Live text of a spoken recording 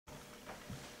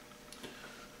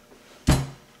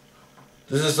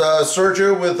This is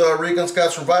Sergio with Recon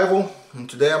Scout Survival, and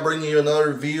today I'm bringing you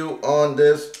another review on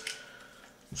this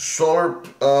solar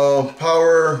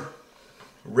power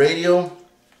radio.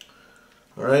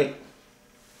 Alright,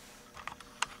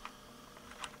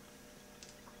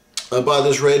 I bought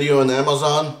this radio on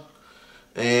Amazon,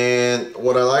 and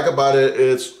what I like about it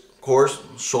is, of course,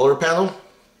 solar panel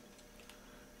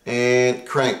and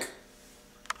crank.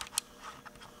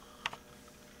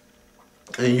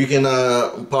 And you can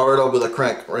power it up with a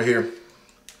crank right here.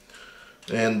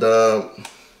 And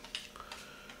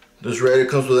this radio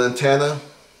comes with an antenna.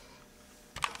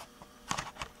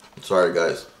 Sorry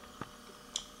guys.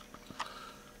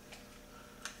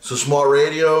 It's a small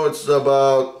radio. It's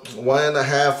about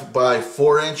 1.5 by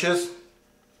 4 inches.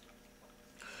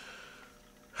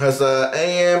 Has a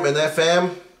AM and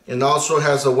FM, and also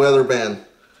has a weather band.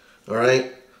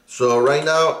 Alright, so right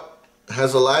now it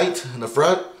has a light in the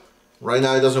front. Right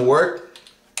now it doesn't work,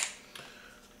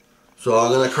 so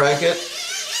I'm gonna crank it.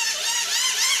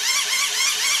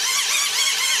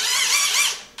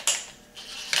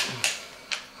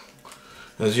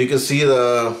 As you can see,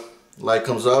 the light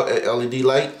comes out, LED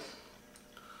light.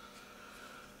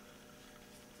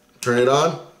 Turn it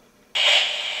on.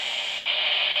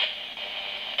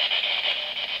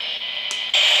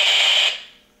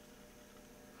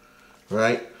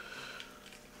 Right.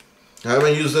 I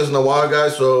haven't used this in a while,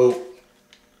 guys, so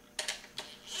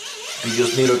you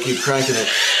just need to keep cranking it.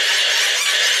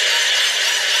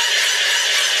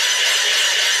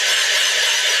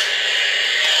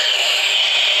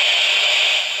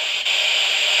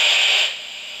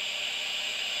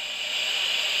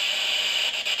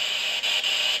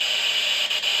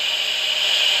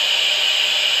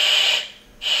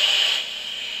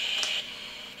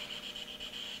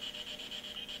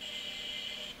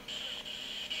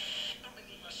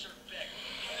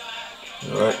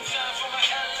 Alright.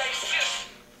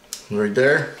 Right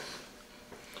there.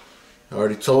 I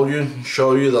already told you,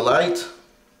 show you the light.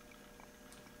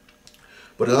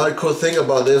 But another cool thing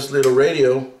about this little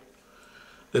radio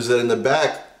is that in the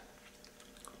back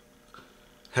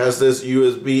has this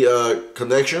USB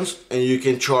connections, and you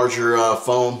can charge your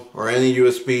phone or any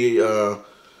USB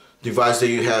device that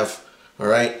you have.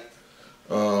 Alright.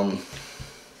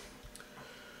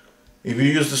 If you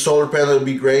use the solar panel, it'd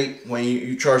be great when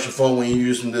you charge the phone when you're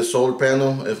using this solar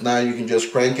panel. If not, you can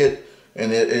just crank it,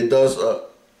 and it does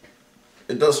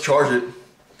charge it,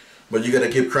 but you gotta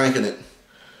keep cranking it.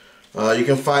 You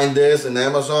can find this in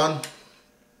Amazon,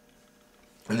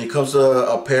 and it comes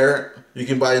a pair. You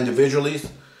can buy individually,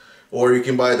 or you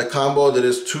can buy the combo that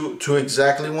is two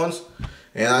exactly ones.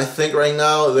 And I think right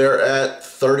now they're at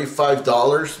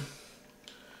 $35.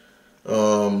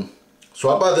 So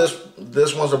I bought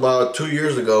this one's about 2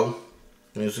 years ago.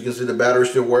 And as you can see, the battery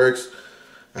still works.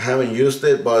 I haven't used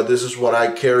it, but this is what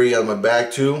I carry on my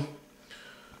bag too.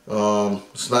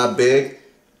 It's not big.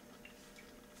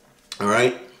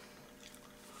 Alright.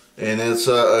 And it's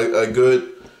a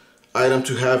good item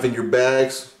to have in your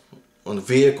bags, on the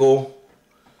vehicle,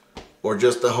 or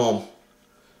just at home.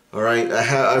 Alright.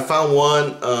 I found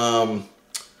one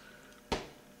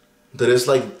that is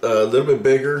like a little bit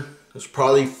bigger. It's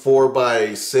probably 4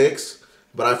 by 6,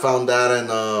 but I found that in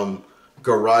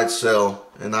garage sale,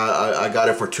 and I got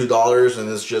it for $2, and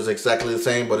it's just exactly the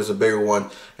same, but it's a bigger one,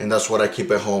 and that's what I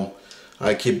keep at home.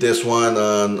 I keep this one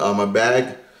on my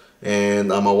bag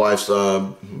and on my wife's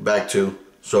bag too.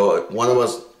 So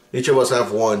each of us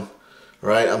have one,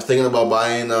 right? I'm thinking about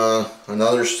buying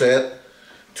another set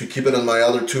to keep it in my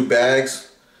other 2 bags.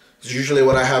 Usually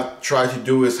what I have tried to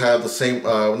do is have the same,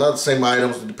 not the same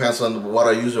items, it depends on what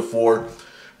I use it for,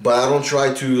 but I don't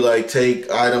try to like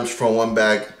take items from one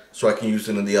bag so I can use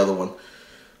it in the other one.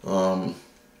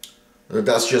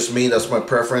 That's just me, that's my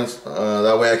preference.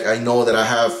 That way I know that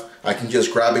I can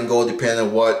just grab and go depending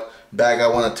on what bag I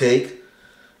want to take.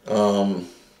 And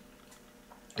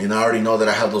I already know that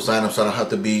I have those items, so I don't have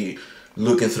to be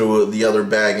looking through the other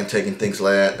bag and taking things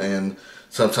like that. And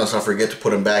sometimes I forget to put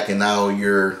them back, and now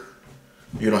you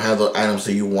don't have the items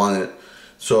that you wanted.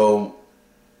 So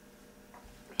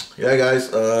yeah guys,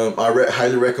 I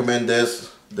highly recommend this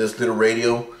little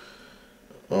radio.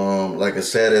 Like I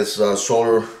said, it's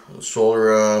solar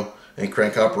and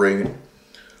crank operated.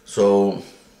 So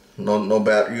you don't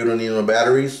need no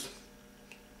batteries,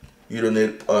 you don't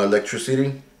need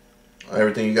electricity.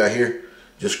 Everything you got here,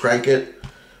 just crank it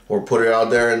or put it out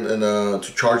there and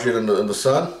to charge it in the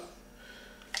sun,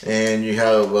 and you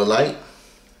have a light.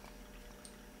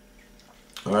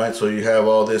 Alright, so you have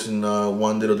all this in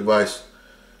one little device.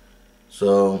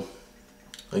 So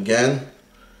again,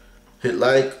 hit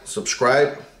like,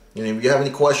 subscribe, and if you have any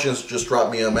questions, just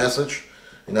drop me a message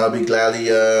and I'll be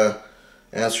gladly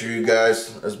answer you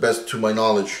guys as best to my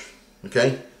knowledge.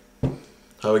 Okay?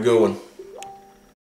 Have a good one.